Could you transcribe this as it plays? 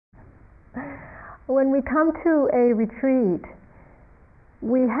When we come to a retreat,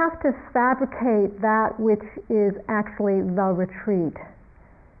 we have to fabricate that which is actually the retreat.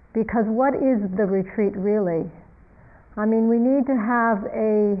 Because what is the retreat really? I mean, we need to have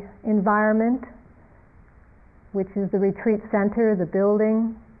an environment, which is the retreat center, the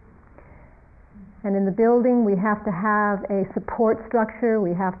building. And in the building, we have to have a support structure.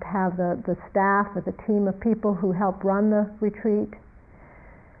 We have to have the staff or the team of people who help run the retreat.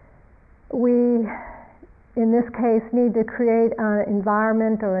 We, in this case, need to create an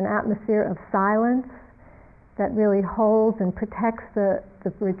environment or an atmosphere of silence that really holds and protects the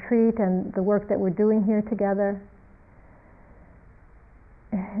retreat and the work that we're doing here together.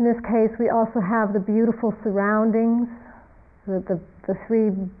 In this case, we also have the beautiful surroundings, the three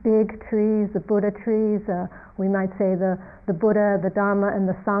big trees, the Buddha trees, we might say the Buddha, the Dharma, and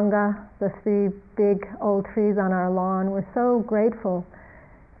the Sangha, the three big old trees on our lawn. We're so grateful,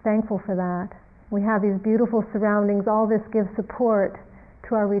 thankful for that. We have these beautiful surroundings. All this gives support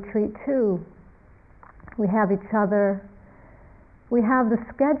to our retreat too. We have each other. We have the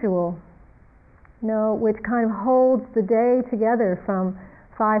schedule, which kind of holds the day together from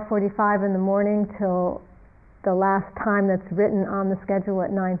 5:45 in the morning till the last time that's written on the schedule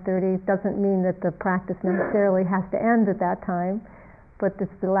at 9:30. Doesn't mean that the practice necessarily has to end at that time, but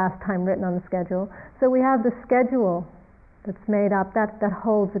it's the last time written on the schedule. So we have the schedule that's made up, that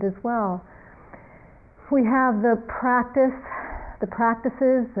holds it as well. We have the practice, the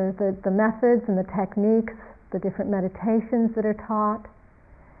practices, the methods and the techniques, the different meditations that are taught,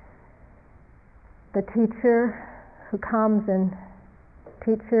 the teacher who comes and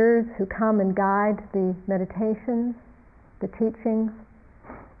teachers who come and guide the meditations, the teachings.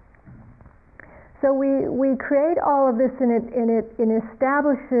 So we create all of this and it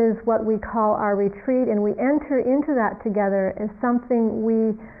establishes what we call our retreat, and we enter into that together as something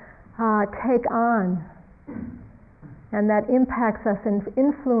we take on and that impacts us and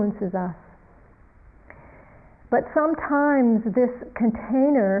influences us. But sometimes this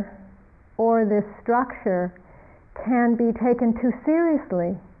container or this structure can be taken too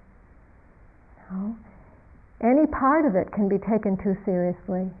seriously. Any part of it can be taken too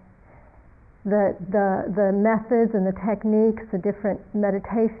seriously. The methods and the techniques, the different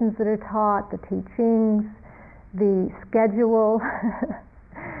meditations that are taught, the teachings, the schedule,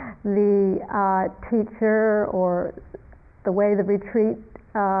 the teacher, or the way the retreat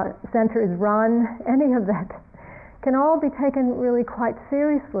center is run, any of that can all be taken really quite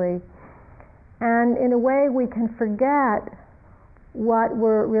seriously. And in a way, we can forget what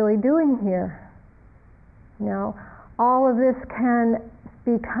we're really doing here. All of this can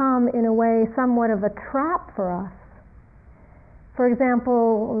become, in a way, somewhat of a trap for us. For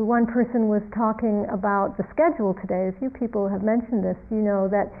example, one person was talking about the schedule today. A few people have mentioned this,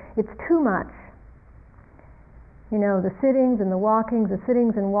 that it's too much. The sittings and the walkings, the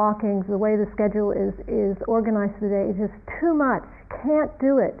sittings and walkings, the way the schedule is organized today is just too much. Can't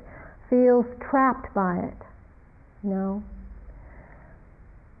do it. Feels trapped by it,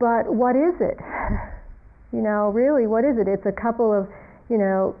 But what is it? Really, what is it? It's a couple of,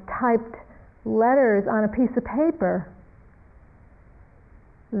 typed letters on a piece of paper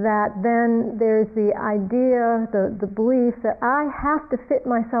that then there's the idea, the belief that I have to fit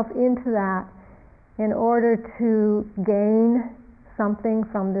myself into that in order to gain something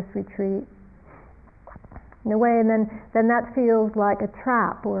from this retreat. In a way, and then that feels like a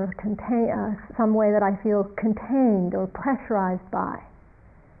trap or some way that I feel contained or pressurized by.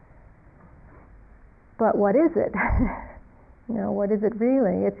 But what is it? What is it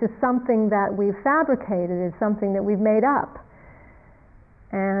really? It's just something that we've fabricated. It's something that we've made up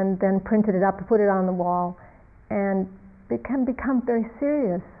and then printed it up and put it on the wall, and it can become very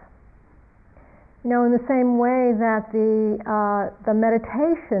serious. In the same way that the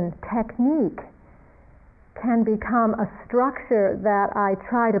meditation technique can become a structure that I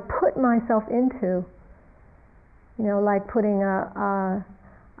try to put myself into, like putting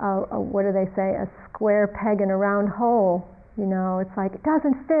what do they say, a square peg in a round hole. It's like, it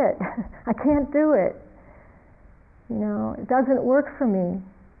doesn't fit. I can't do it. It doesn't work for me.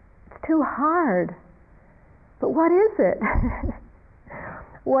 It's too hard. But what is it?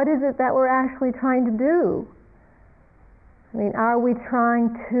 What is it that we're actually trying to do? Are we trying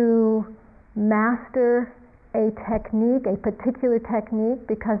to master a technique, a particular technique?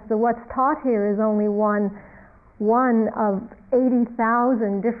 Because what's taught here is only one of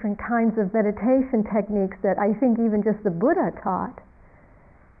 80,000 different kinds of meditation techniques that I think even just the Buddha taught,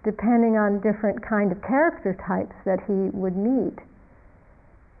 depending on different kind of character types that he would meet.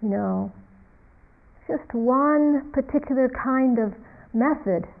 Just one particular kind of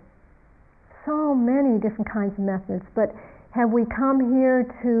method, so many different kinds of methods, but have we come here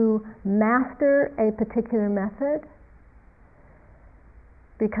to master a particular method?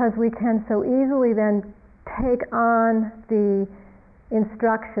 Because we can so easily then take on the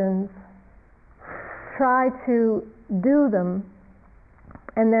instructions, try to do them,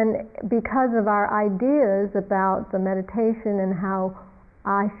 and then because of our ideas about the meditation and how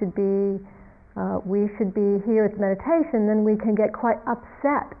I should be, we should be here at the meditation, then we can get quite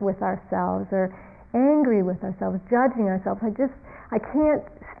upset with ourselves or angry with ourselves, judging ourselves. I can't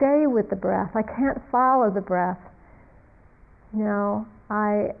stay with the breath. I can't follow the breath.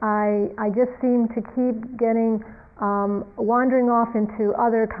 I just seem to keep getting wandering off into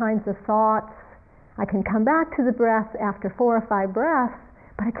other kinds of thoughts. I can come back to the breath after 4 or 5 breaths,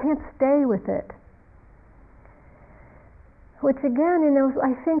 but I can't stay with it. Which again,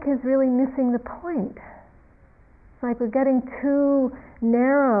 I think is really missing the point. It's like we're getting too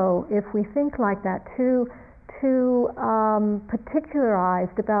narrow if we think like that, too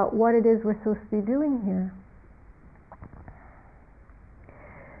particularized about what it is we're supposed to be doing here.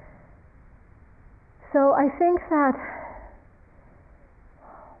 So I think that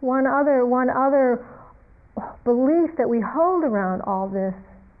one other belief that we hold around all this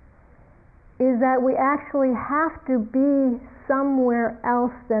is that we actually have to be somewhere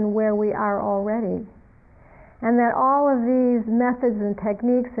else than where we are already. And that all of these methods and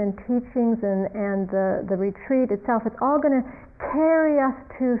techniques and teachings and the retreat itself, it's all going to carry us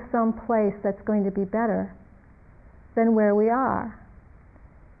to some place that's going to be better than where we are.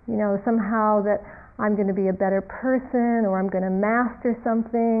 Somehow that I'm going to be a better person, or I'm going to master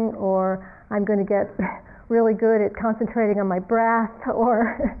something, or I'm going to get really good at concentrating on my breath,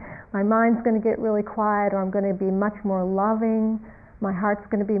 or my mind's going to get really quiet, or I'm going to be much more loving, my heart's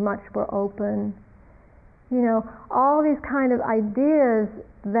going to be much more open. All these kind of ideas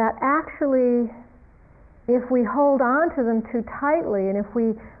that actually, if we hold on to them too tightly, and if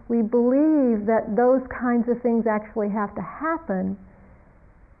we believe that those kinds of things actually have to happen,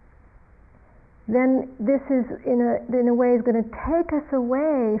 then this is in a way is going to take us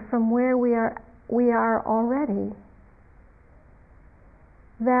away from where we are already.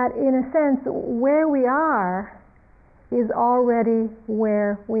 That in a sense, where we are is already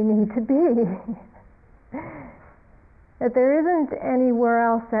where we need to be. That there isn't anywhere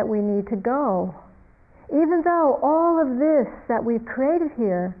else that we need to go. Even though all of this that we've created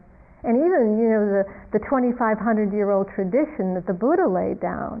here, and even the 2,500-year-old tradition that the Buddha laid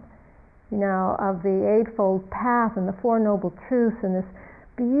down, of the Eightfold Path and the Four Noble Truths and this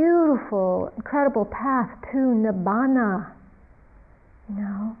beautiful, incredible path to Nibbana,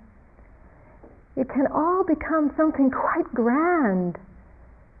 it can all become something quite grand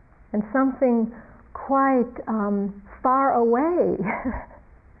and something quite far away.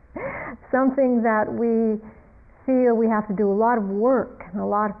 Something that we feel we have to do a lot of work and a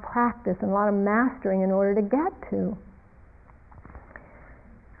lot of practice and a lot of mastering in order to get to.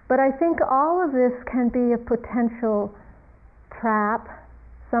 But I think all of this can be a potential trap,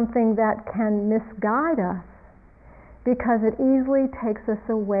 something that can misguide us, because it easily takes us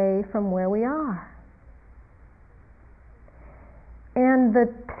away from where we are. And the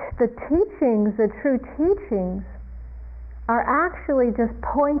teachings, the true teachings, are actually just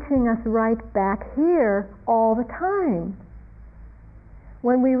pointing us right back here all the time.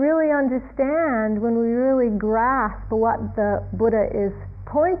 When we really understand, when we really grasp what the Buddha is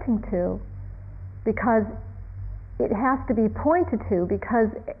pointing to, because it has to be pointed to, because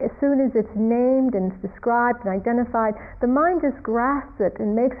as soon as it's named and it's described and identified, the mind just grasps it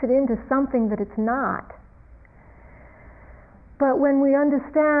and makes it into something that it's not. But when we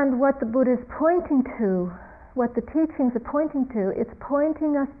understand what the Buddha is pointing to, what the teachings are pointing to, it's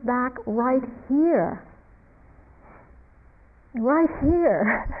pointing us back right here. Right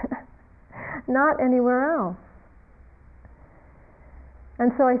here. Not anywhere else.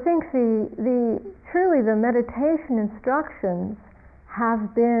 And so I think truly the meditation instructions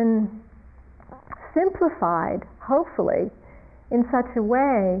have been simplified, hopefully, in such a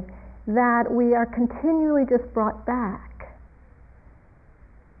way that we are continually just brought back.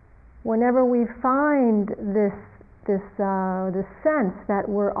 Whenever we find this sense that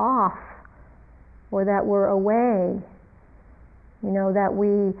we're off or that we're away, that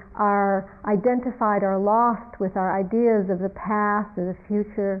we are identified or lost with our ideas of the past or the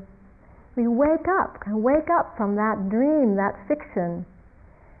future, we wake up from that dream, that fiction,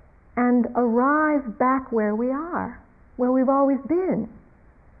 and arrive back where we are, where we've always been,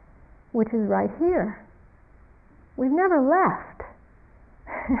 which is right here. We've never left.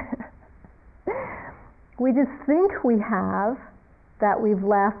 We just think we have that we've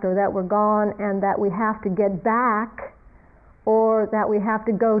left or that we're gone and that we have to get back, or that we have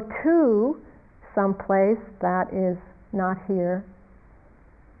to go to some place that is not here.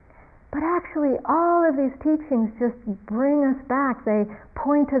 But actually, all of these teachings just bring us back. They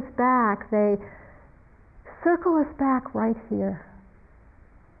point us back. They circle us back right here.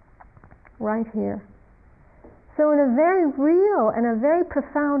 Right here. So in a very real and a very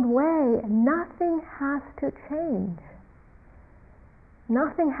profound way, nothing has to change.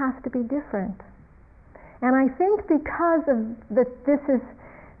 Nothing has to be different. And I think because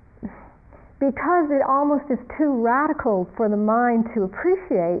it almost is too radical for the mind to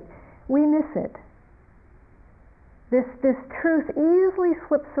appreciate, we miss it. This truth easily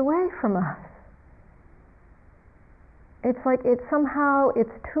slips away from us. It's like it's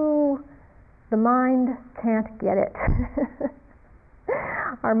too, the mind can't get it.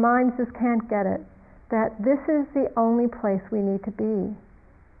 Our minds just can't get it. That this is the only place we need to be.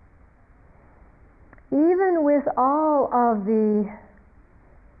 Even with all of the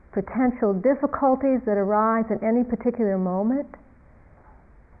potential difficulties that arise at any particular moment,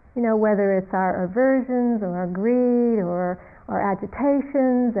 whether it's our aversions or our greed or our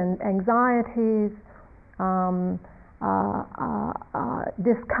agitations and anxieties,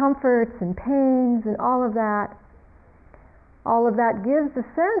 discomforts and pains and all of that gives the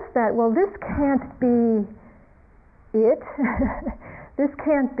sense that, well, this can't be it. This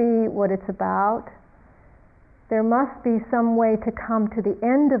can't be what it's about. There must be some way to come to the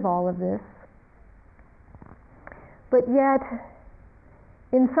end of all of this. But yet,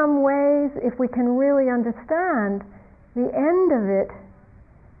 in some ways, if we can really understand, the end of it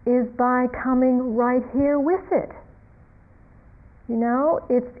is by coming right here with it.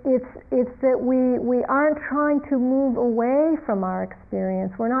 It's that we aren't trying to move away from our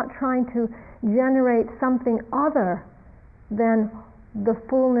experience. We're not trying to generate something other than the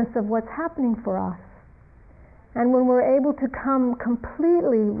fullness of what's happening for us. And when we're able to come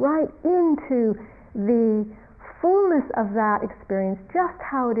completely right into the fullness of that experience, just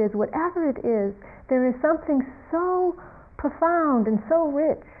how it is, whatever it is, there is something so profound and so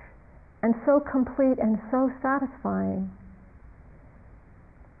rich and so complete and so satisfying.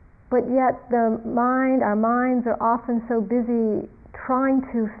 But yet our minds are often so busy trying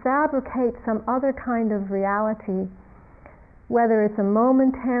to fabricate some other kind of reality, whether it's a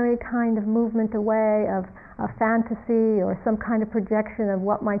momentary kind of movement away of a fantasy or some kind of projection of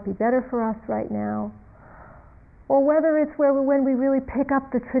what might be better for us right now, or whether it's when we really pick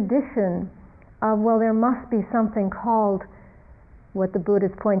up the tradition of, well, there must be something called, what the Buddha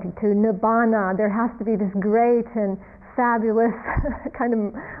is pointing to, nibbana. There has to be this great and fabulous kind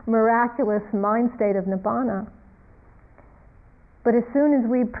of miraculous mind state of nibbana. But as soon as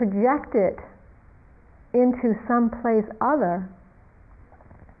we project it into some place other,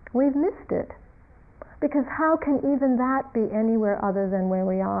 we've missed it. Because how can even that be anywhere other than where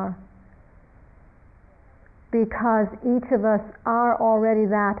we are? Because each of us are already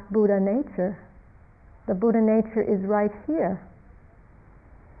that Buddha nature. The Buddha nature is right here.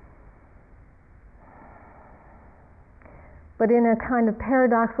 But in a kind of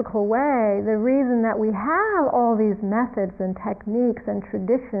paradoxical way, the reason that we have all these methods and techniques and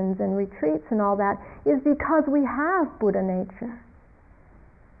traditions and retreats and all that is because we have Buddha nature.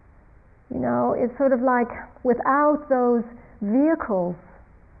 It's sort of like without those vehicles,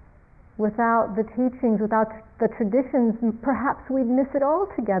 without the teachings, without the traditions, perhaps we'd miss it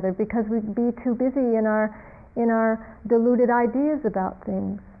altogether because we'd be too busy in our deluded ideas about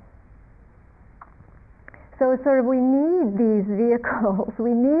things. So it's sort of, we need these vehicles,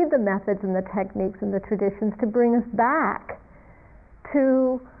 we need the methods and the techniques and the traditions to bring us back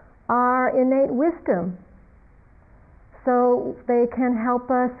to our innate wisdom, so they can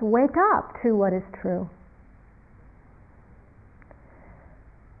help us wake up to what is true.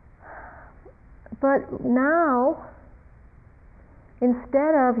 But now,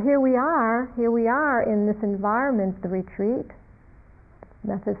 instead of here we are in this environment, the retreat,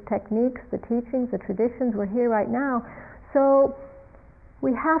 methods, techniques, the teachings, the traditions, we're here right now. So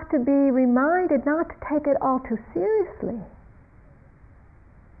we have to be reminded not to take it all too seriously,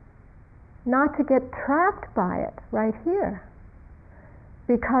 not to get trapped by it right here,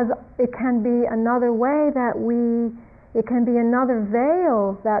 because it can be another way that it can be another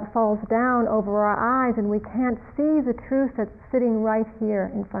veil that falls down over our eyes and we can't see the truth that's sitting right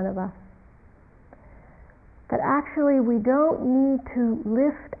here in front of us. That actually we don't need to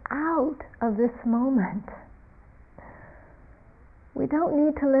lift out of this moment. We don't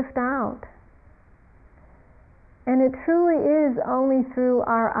need to lift out. And it truly is only through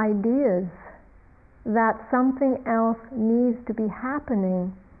our ideas that something else needs to be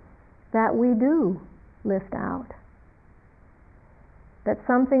happening that we do lift out. That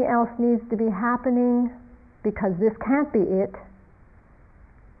something else needs to be happening because this can't be it.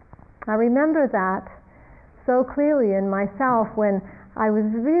 I remember that so clearly in myself when I was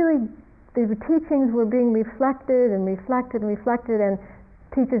really, the teachings were being reflected and reflected and reflected, and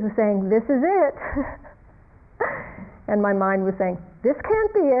teachers were saying, this is it. And my mind was saying, this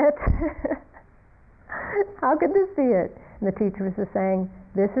can't be it. How could this be it? And the teachers were saying,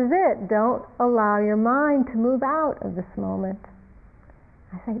 this is it. Don't allow your mind to move out of this moment.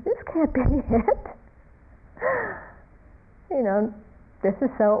 I say, this can't be it. You know, this is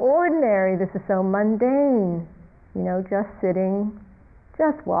so ordinary. This is so mundane. You know, just sitting,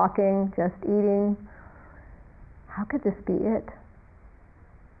 just walking, just eating. How could this be it?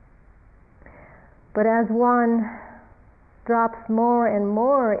 But as one drops more and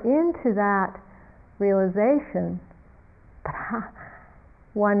more into that realization,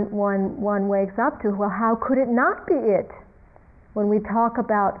 one wakes up to, well, how could it not be it? When we talk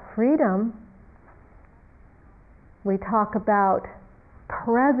about freedom, we talk about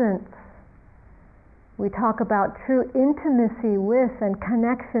presence, we talk about true intimacy with and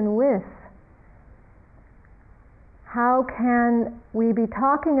connection with. How can we be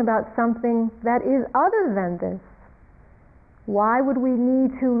talking about something that is other than this? Why would we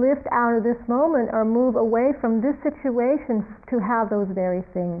need to lift out of this moment or move away from this situation to have those very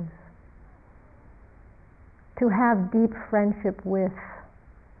things? To have deep friendship with,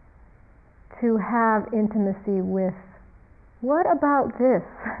 to have intimacy with. What about this?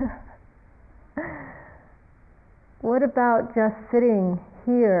 What about just sitting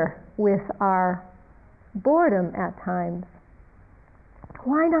here with our boredom at times?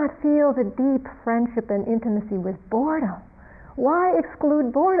 Why not feel the deep friendship and intimacy with boredom? Why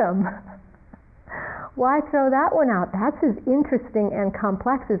exclude boredom? Why throw that one out? That's as interesting and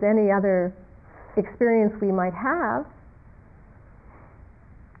complex as any other experience we might have.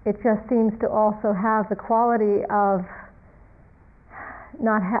 It just seems to also have the quality of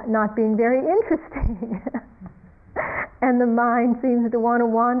not being very interesting. And the mind seems to want to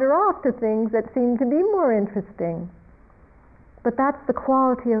wander off to things that seem to be more interesting. But that's the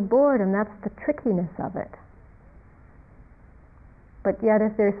quality of boredom, that's the trickiness of it. But yet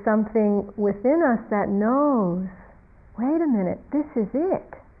if there's something within us that knows, wait a minute, this is it.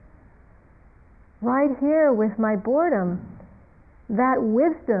 Right here with my boredom, that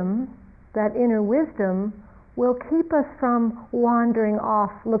wisdom, that inner wisdom, will keep us from wandering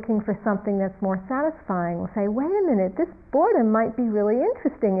off looking for something that's more satisfying. We'll say, wait a minute, this boredom might be really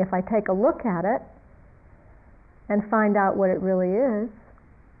interesting if I take a look at it and find out what it really is.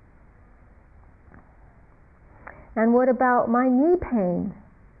 And what about my knee pain?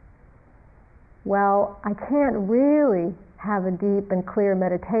 Well, I can't really have a deep and clear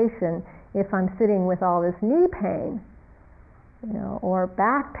meditation if I'm sitting with all this knee pain, you know, or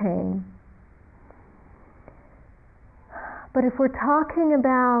back pain. But if we're talking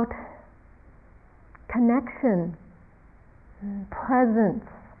about connection, presence,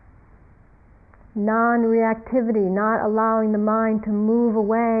 non-reactivity, not allowing the mind to move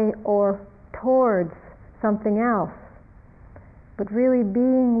away or towards something else, but really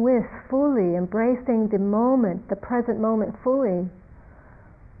being with fully, embracing the moment, the present moment fully,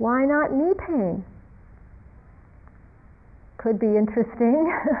 why not knee pain? Could be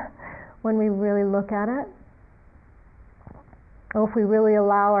interesting when we really look at it. Or if we really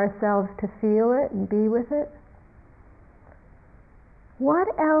allow ourselves to feel it and be with it. What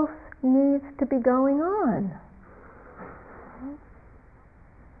else needs to be going on?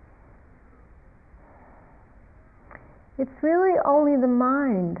 It's really only the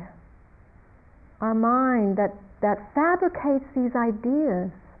mind, our mind, that fabricates these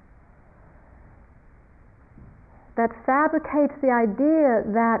ideas, that fabricates the idea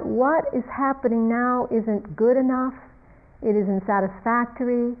that what is happening now isn't good enough, it isn't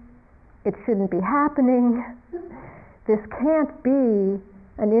satisfactory, it shouldn't be happening, this can't be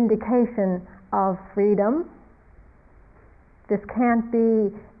an indication of freedom, this can't be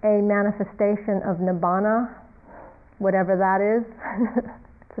a manifestation of nibbana, whatever that is.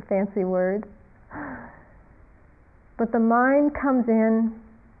 It's a fancy word. But the mind comes in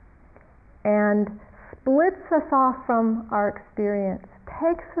and splits us off from our experience,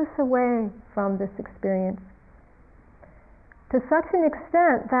 takes us away from this experience to such an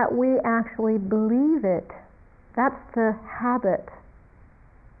extent that we actually believe it. That's the habit.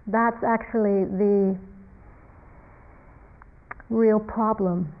 That's actually the real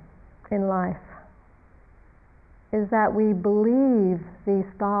problem in life. is that we believe these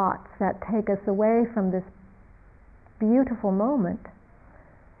thoughts that take us away from this beautiful moment.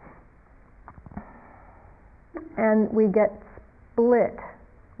 And we get split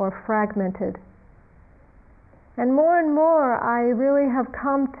or fragmented. And more, I really have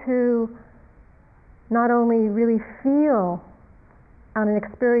come to not only really feel on an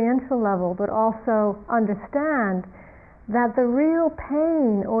experiential level, but also understand that the real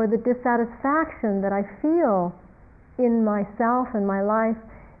pain or the dissatisfaction that I feel in myself and my life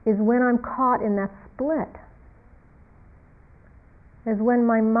is when I'm caught in that split. Is when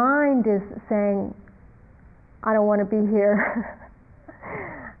my mind is saying, I don't want to be here.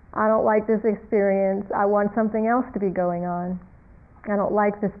 I don't like this experience. I want something else to be going on. I don't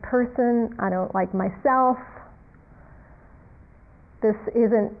like this person. I don't like myself. This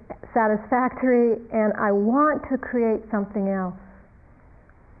isn't satisfactory, and I want to create something else.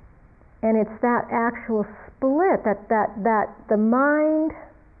 And it's that actual split, that the mind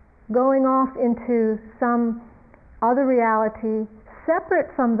going off into some other reality separate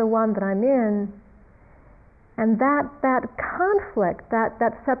from the one that I'm in, and that conflict,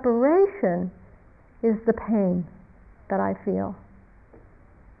 that separation is the pain that I feel.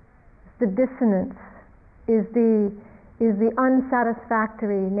 The dissonance is the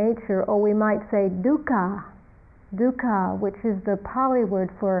unsatisfactory nature, or we might say dukkha, which is the Pali word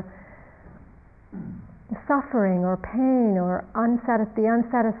for suffering or pain or the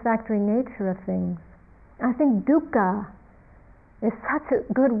unsatisfactory nature of things. I think dukkha is such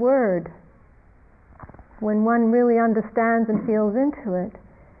a good word when one really understands and feels into it,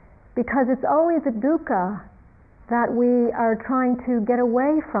 because it's always a dukkha that we are trying to get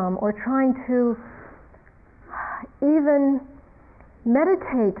away from or trying to even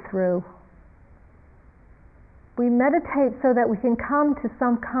meditate through. We meditate so that we can come to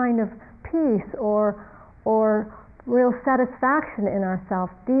some kind of peace or real satisfaction in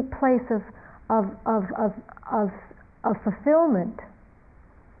ourselves, deep place of fulfillment.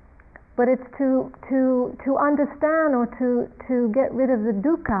 But it's to understand or to get rid of the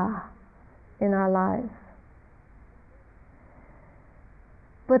dukkha in our lives.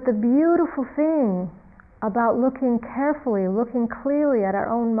 But the beautiful thing about looking carefully, looking clearly at our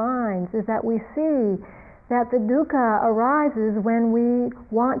own minds, is that we see that the dukkha arises when we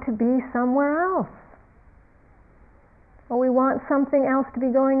want to be somewhere else, or we want something else to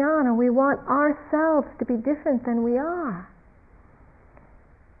be going on, or we want ourselves to be different than we are.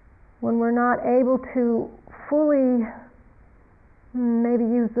 When we're not able to fully, maybe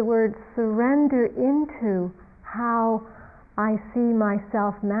use the word, surrender into how I see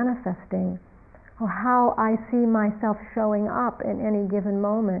myself manifesting, or how I see myself showing up in any given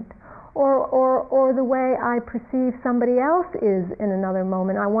moment, or the way I perceive somebody else is in another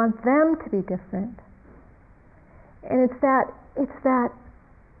moment. I want them to be different. And it's that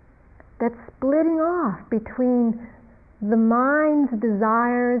splitting off between the mind's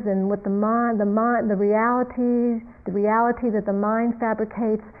desires and what the reality that the mind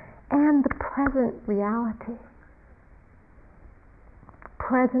fabricates, and the present reality.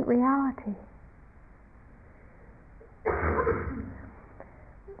 Present reality.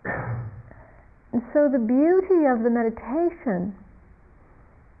 And so the beauty of the meditation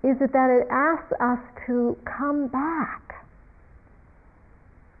is that it asks us to come back.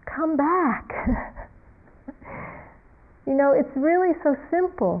 Come back. You know, it's really so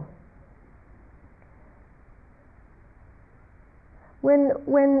simple.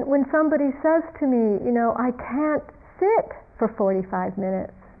 When somebody says to me, you know, I can't sit for 45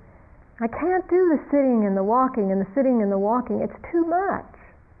 minutes. I can't do the sitting and the walking and the sitting and the walking. It's too much.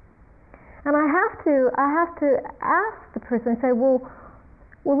 And I have to ask the person, say, well,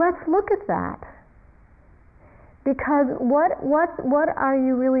 let's look at that. Because what are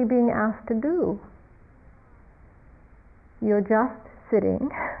you really being asked to do? You're just sitting,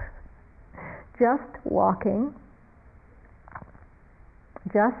 just walking,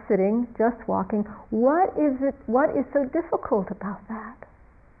 just sitting, just walking. What is so difficult about that?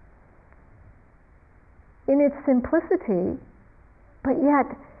 In its simplicity, but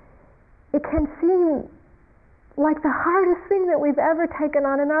yet it can seem like the hardest thing that we've ever taken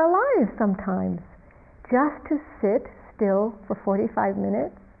on in our lives sometimes. Just to sit still for 45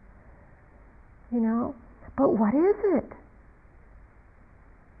 minutes, you know? But what is it?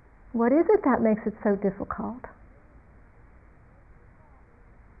 What is it that makes it so difficult?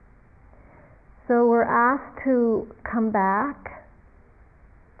 So we're asked to come back.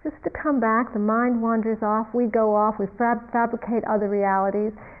 Just to come back, the mind wanders off, we go off, we fabricate other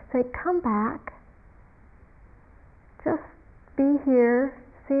realities. Say, come back. Just be here,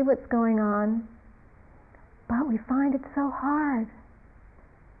 see what's going on. But we find it so hard.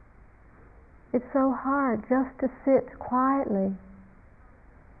 It's so hard just to sit quietly.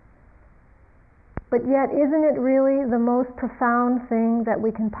 But yet, isn't it really the most profound thing that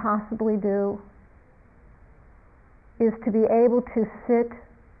we can possibly do? Is to be able to sit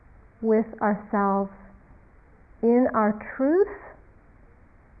with ourselves in our truth,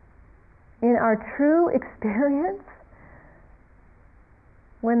 in our true experience,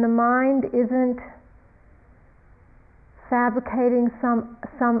 when the mind isn't fabricating some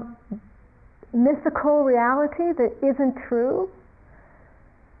mythical reality that isn't true.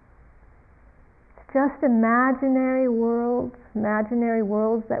 It's just imaginary worlds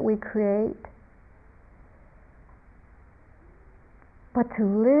that we create. But to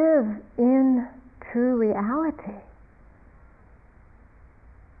live in true reality,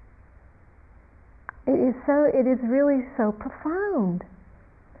 it is really so profound.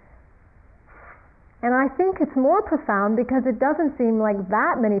 And I think it's more profound because it doesn't seem like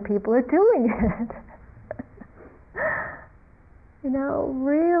that many people are doing it.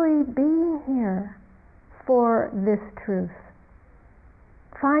 Really being here for this truth.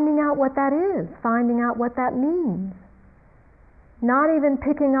 Finding out what that is, finding out what that means. Not even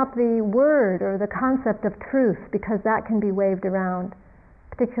picking up the word or the concept of truth, because that can be waved around.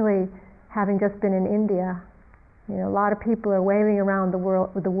 Particularly having just been in India. A lot of people are waving around the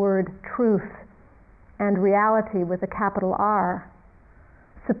world with the word truth and reality with a capital R.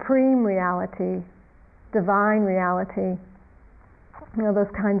 Supreme reality, divine reality,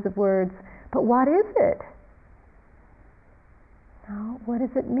 those kinds of words. But what is it? What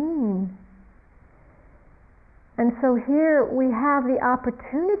does it mean? And so here we have the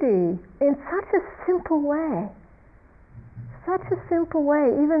opportunity in such a simple way,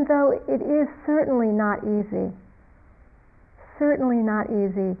 even though it is certainly not easy,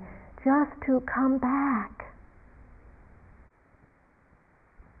 just to come back,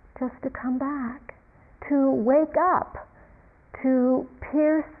 to wake up, to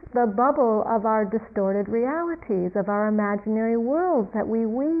pierce the bubble of our distorted realities, of our imaginary worlds that we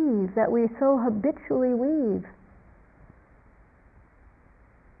weave, that we so habitually weave.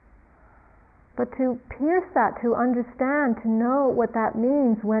 But to pierce that, to understand, to know what that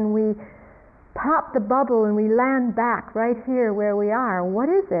means when we pop the bubble and we land back right here where we are. What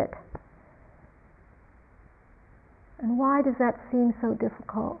is it? And why does that seem so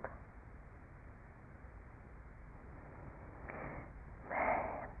difficult?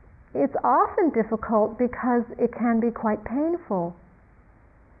 It's often difficult because it can be quite painful.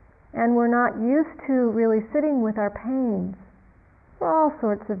 And we're not used to really sitting with our pains for all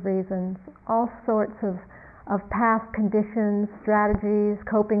sorts of reasons, all sorts of past conditions, strategies,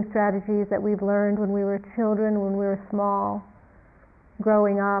 coping strategies that we've learned when we were children, when we were small,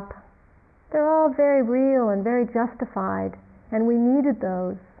 growing up. They're all very real and very justified, and we needed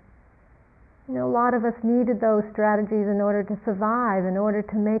those. A lot of us needed those strategies in order to survive, in order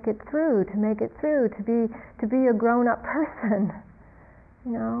to make it through, to be a grown-up person,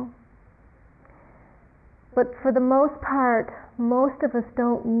 But for the most part, most of us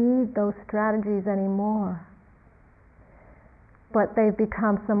don't need those strategies anymore. But they've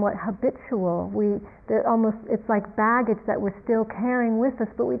become somewhat habitual. It's like baggage that we're still carrying with us,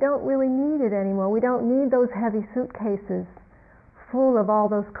 but we don't really need it anymore. We don't need those heavy suitcases full of all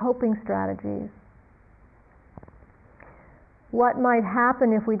those coping strategies. What might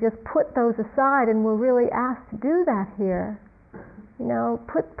happen if we just put those aside, and we're really asked to do that here?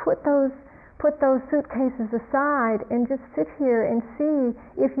 Put those suitcases aside and just sit here and see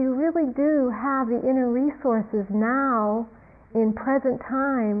if you really do have the inner resources now, in present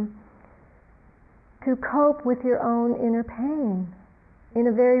time, to cope with your own inner pain in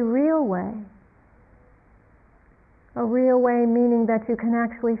a very real way. A real way meaning that you can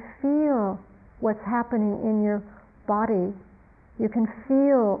actually feel what's happening in your body. You can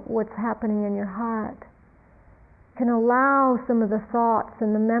feel what's happening in your heart. You can allow some of the thoughts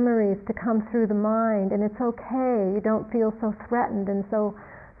and the memories to come through the mind, and it's okay. You don't feel so threatened and so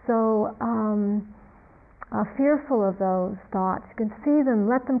fearful of those thoughts. You can see them,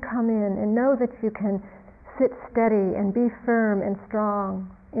 let them come in, and know that you can sit steady and be firm and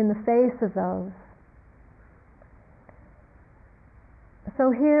strong in the face of those.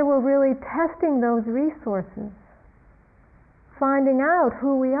 So here we're really testing those resources, finding out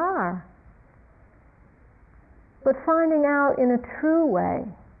who we are, but finding out in a true way,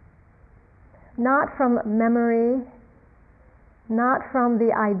 not from memory, not from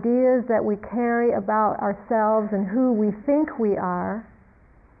the ideas that we carry about ourselves and who we think we are,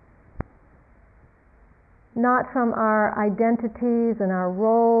 not from our identities and our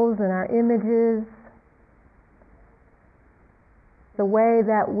roles and our images, the way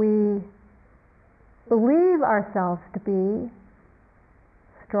that we believe ourselves to be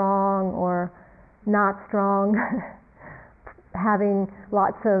strong or not strong, having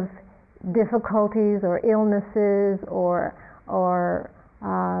lots of difficulties or illnesses or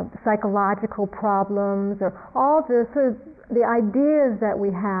psychological problems, or all the sort of the ideas that we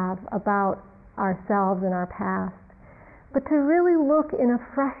have about ourselves and our past, but to really look in a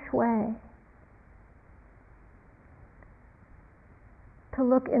fresh way. To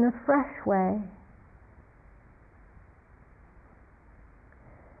look in a fresh way.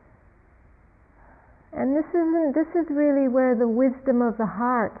 And this is really where the wisdom of the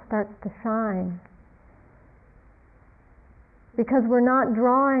heart starts to shine. Because we're not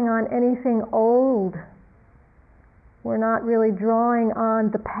drawing on anything old. We're not really drawing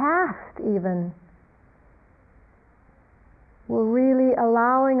on the past even. We're really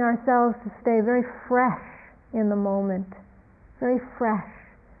allowing ourselves to stay very fresh in the moment. Very fresh.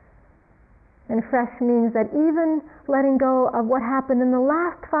 And fresh means that even letting go of what happened in the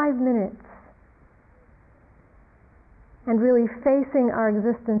last 5 minutes and really facing our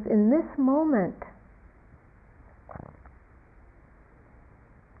existence in this moment.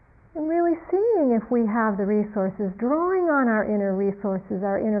 And really seeing if we have the resources, drawing on our inner resources,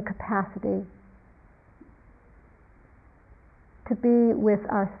 our inner capacity to be with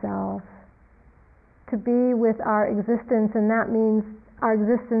ourselves, to be with our existence, and that means our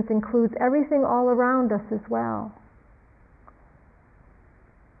existence includes everything all around us as well.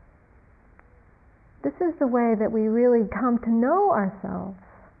 This is the way that we really come to know ourselves.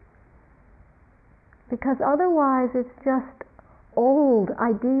 Because otherwise it's just old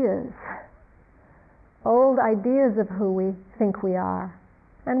ideas of who we think we are.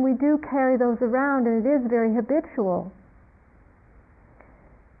 And we do carry those around, and it is very habitual.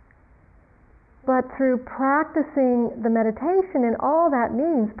 But through practicing the meditation, and all that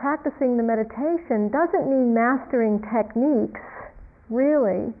means, practicing the meditation doesn't mean mastering techniques,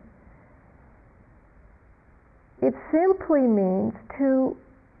 really. It simply means to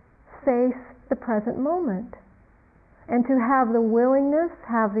face the present moment and to have the willingness,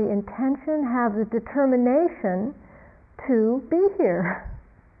 have the intention, have the determination to be here.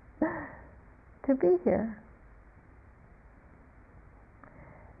 To be here.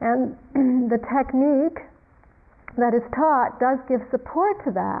 And the technique that is taught does give support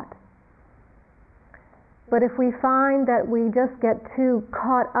to that. But if we find that we just get too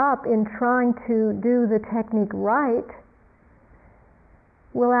caught up in trying to do the technique right,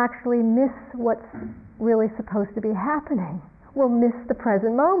 we'll actually miss what's really supposed to be happening. We'll miss the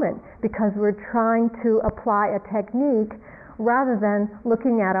present moment because we're trying to apply a technique rather than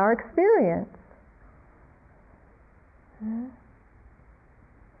looking at our experience.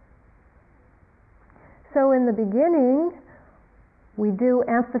 So in the beginning, we do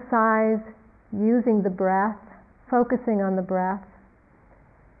emphasize using the breath, focusing on the breath.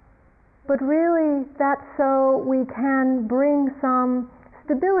 But really, that's so we can bring some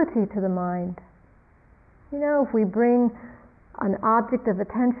stability to the mind. You know, if we bring an object of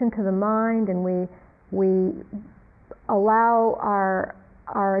attention to the mind and we allow our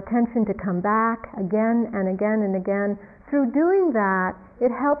attention to come back again and again and again, through doing that, it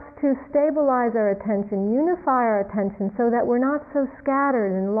helps to stabilize our attention, unify our attention so that we're not so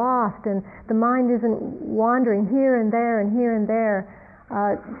scattered and lost and the mind isn't wandering here and there and here and there,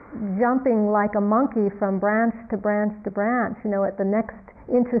 jumping like a monkey from branch to branch to branch, you know, at the next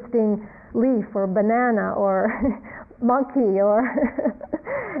interesting leaf or banana or monkey or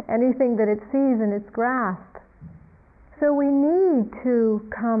anything that it sees in its grasp. So we need to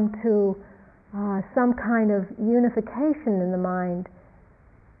come to some kind of unification in the mind.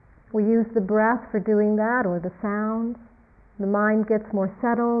 We use the breath for doing that, or the sounds. The mind gets more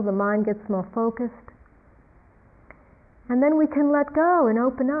settled, the mind gets more focused. And then we can let go and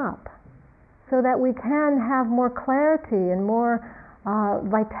open up so that we can have more clarity and more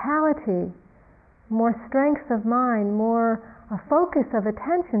vitality, more strength of mind, more focus of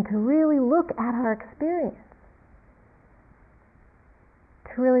attention to really look at our experience,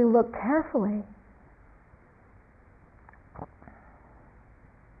 to really look carefully.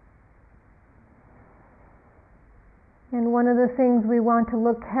 And one of the things we want to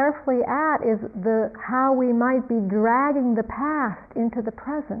look carefully at is how we might be dragging the past into the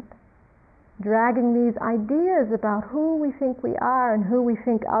present, dragging these ideas about who we think we are and who we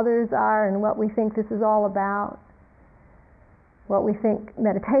think others are and what we think this is all about, what we think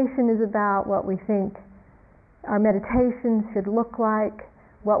meditation is about, what we think our meditation should look like,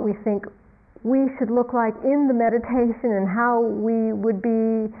 what we think we should look like in the meditation and how we would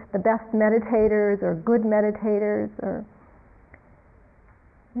be the best meditators or good meditators.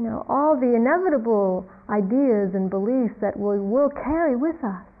 all the inevitable ideas and beliefs that we will carry with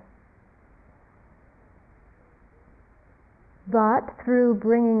us. But through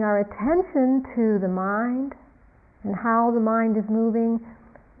bringing our attention to the mind and how the mind is moving,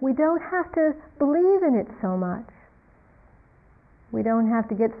 we don't have to believe in it so much. We don't have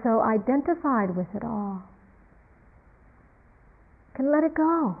to get so identified with it all. We can let it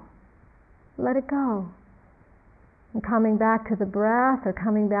go. Let it go. And coming back to the breath or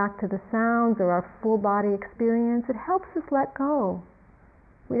coming back to the sounds or our full body experience, it helps us let go.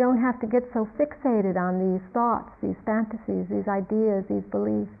 We don't have to get so fixated on these thoughts, these fantasies, these ideas, these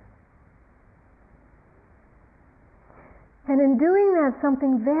beliefs. And in doing that,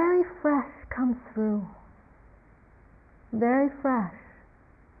 something very fresh comes through. Very fresh.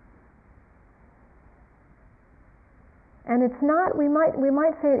 And it's not, we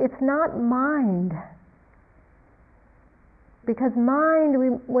might say it's not mind. Because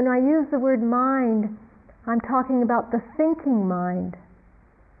mind, when I use the word mind, I'm talking about the thinking mind.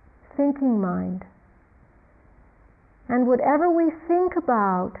 Thinking mind. And whatever we think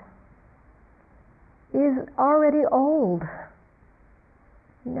about is already old.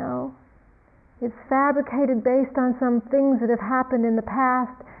 It's fabricated based on some things that have happened in the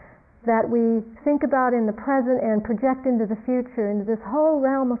past that we think about in the present and project into the future, into this whole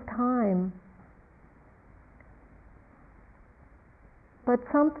realm of time. But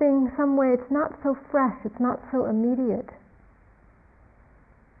some way, it's not so fresh, it's not so immediate.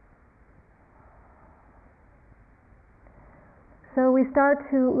 So we start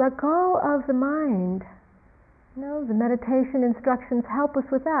to let go of the mind. The meditation instructions help us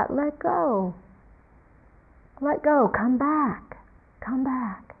with that. Let go. Let go. Come back. Come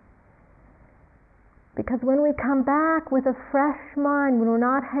back. Because when we come back with a fresh mind, when we're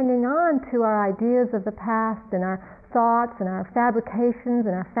not hanging on to our ideas of the past and our thoughts and our fabrications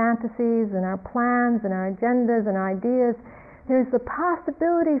and our fantasies and our plans and our agendas and our ideas, there's the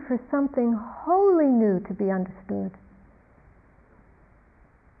possibility for something wholly new to be understood,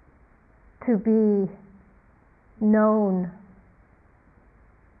 to be known,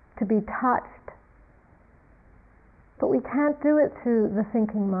 to be touched. But we can't do it through the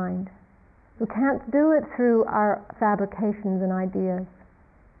thinking mind. We can't do it through our fabrications and ideas.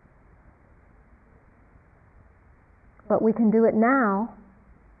 But we can do it now.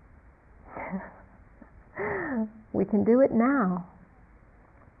 We can do it now.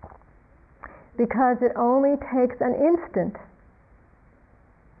 Because it only takes an instant.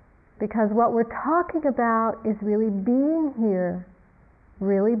 Because what we're talking about is really being here.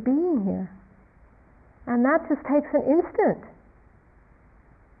 Really being here. And that just takes an instant.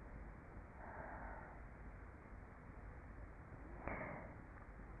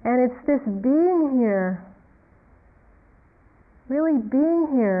 And it's this being here, really being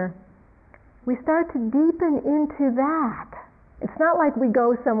here, we start to deepen into that. It's not like we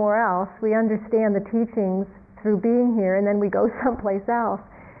go somewhere else, we understand the teachings through being here and then we go someplace else.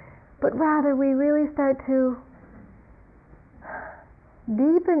 But rather we really start to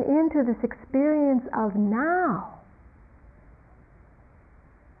deepen into this experience of now,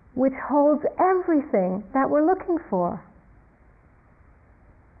 which holds everything that we're looking for.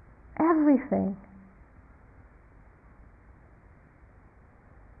 Everything.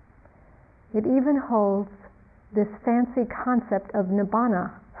 It even holds this fancy concept of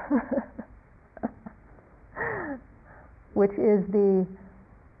nibbana, which is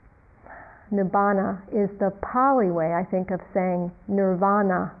Nibbana is the Pali way, I think, of saying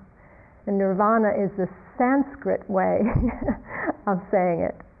nirvana. And nirvana is the Sanskrit way of saying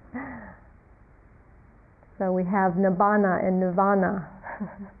it. So we have nibbana and nirvana.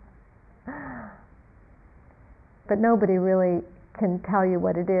 But nobody really can tell you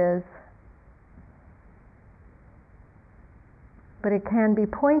what it is. But it can be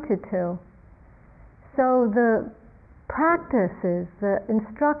pointed to. So the practices, the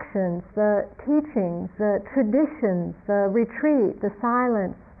instructions, the teachings, the traditions, the retreat, the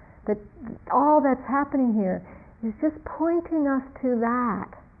silence, all that's happening here is just pointing us to that,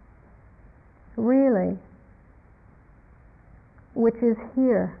 really, which is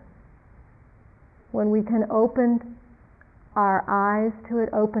here. When we can open our eyes to it,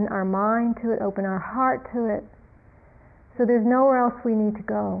 open our mind to it, open our heart to it, so there's nowhere else we need to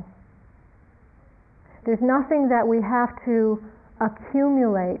go. There's nothing that we have to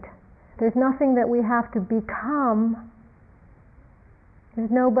accumulate. There's nothing that we have to become.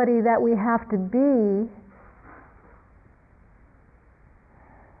 There's nobody that we have to be.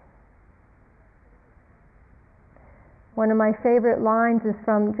 One of my favorite lines is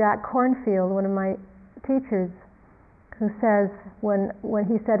from Jack Kornfield, one of my teachers, who says, when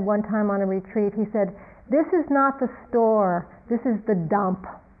he said one time on a retreat, he said, "This is not the store, this is the dump.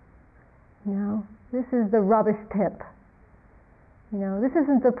 This is the rubbish tip. This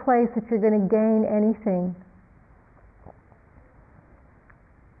isn't the place that you're going to gain anything."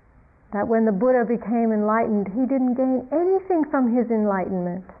 That when the Buddha became enlightened, he didn't gain anything from his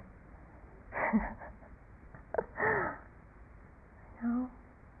enlightenment.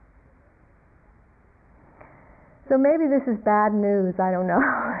 So maybe this is bad news, I don't know.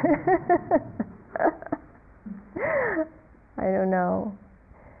 I don't know.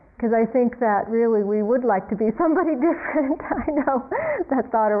 Because I think that really we would like to be somebody different. I know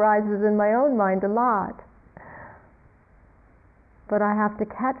that thought arises in my own mind a lot. But I have to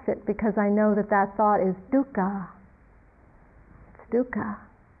catch it because I know that that thought is dukkha. It's dukkha.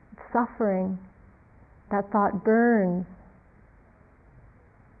 It's suffering. That thought burns.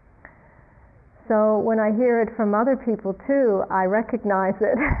 So when I hear it from other people too, I recognize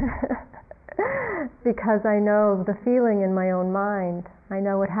it because I know the feeling in my own mind. I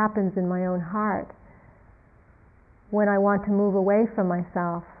know what happens in my own heart when I want to move away from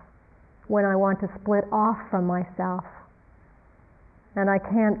myself, when I want to split off from myself, and I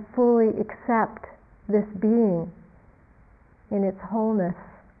can't fully accept this being in its wholeness.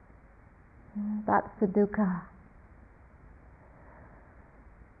 That's the dukkha.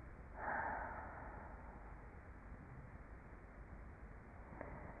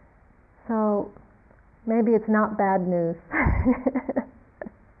 So maybe it's not bad news.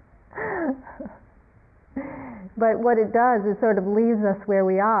 But what it does is sort of leaves us where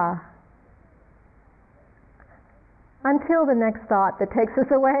we are until the next thought that takes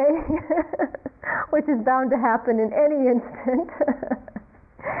us away, which is bound to happen in any instant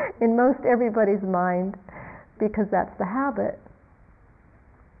in most everybody's mind, because that's the habit.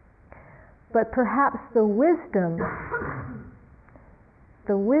 But perhaps the wisdom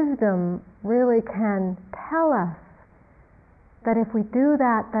really can tell us that if we do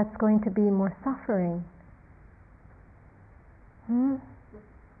that, that's going to be more suffering.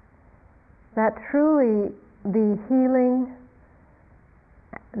 That truly the healing,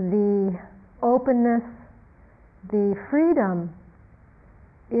 the openness, the freedom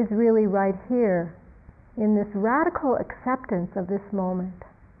is really right here in this radical acceptance of this moment.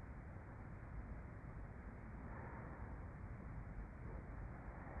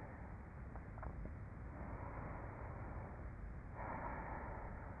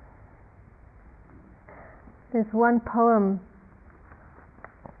 There's one poem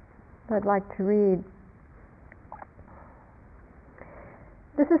I'd like to read.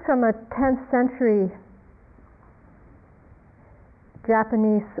 This is from a 10th century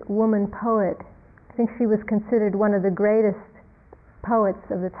Japanese woman poet. I think she was considered one of the greatest poets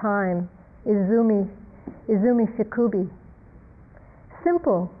of the time, Izumi Shikubi.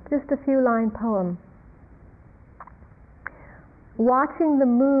 Simple, just a few line poem. Watching the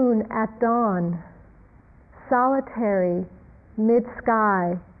moon at dawn, solitary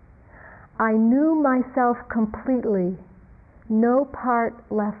mid-sky, I knew myself completely, no part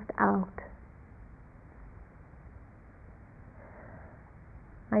left out.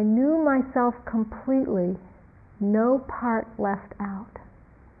 I knew myself completely, no part left out.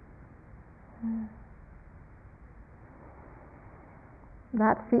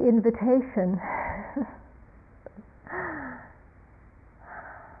 That's the invitation.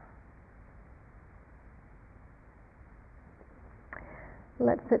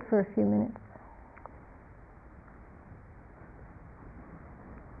 Let's sit for a few minutes.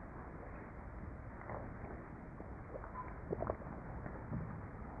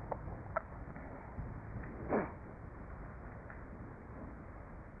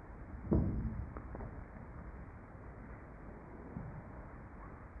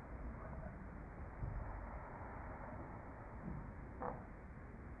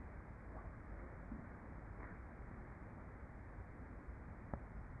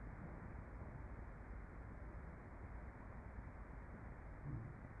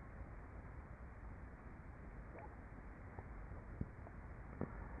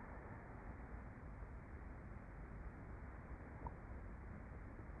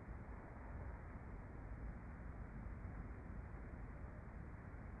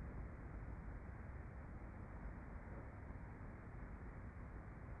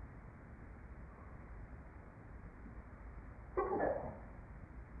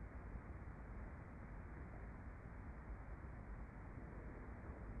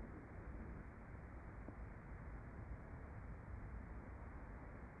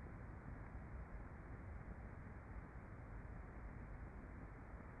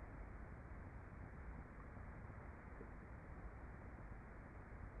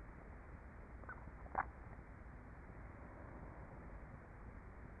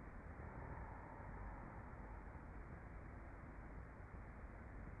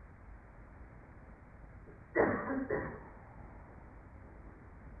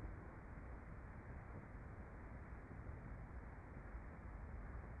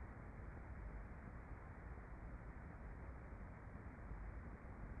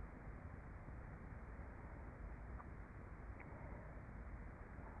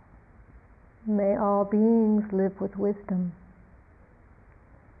 May all beings live with wisdom.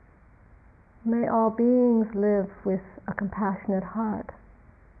 May all beings live with a compassionate heart.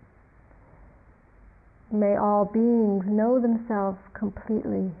 May all beings know themselves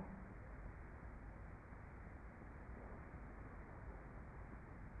completely.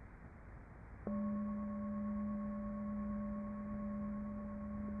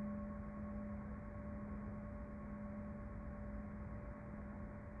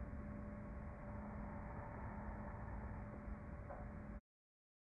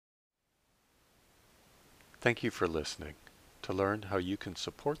 Thank you for listening. To learn how you can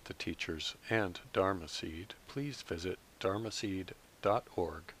support the teachers and Dharma Seed, please visit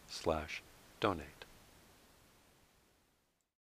dharmaseed.org/donate.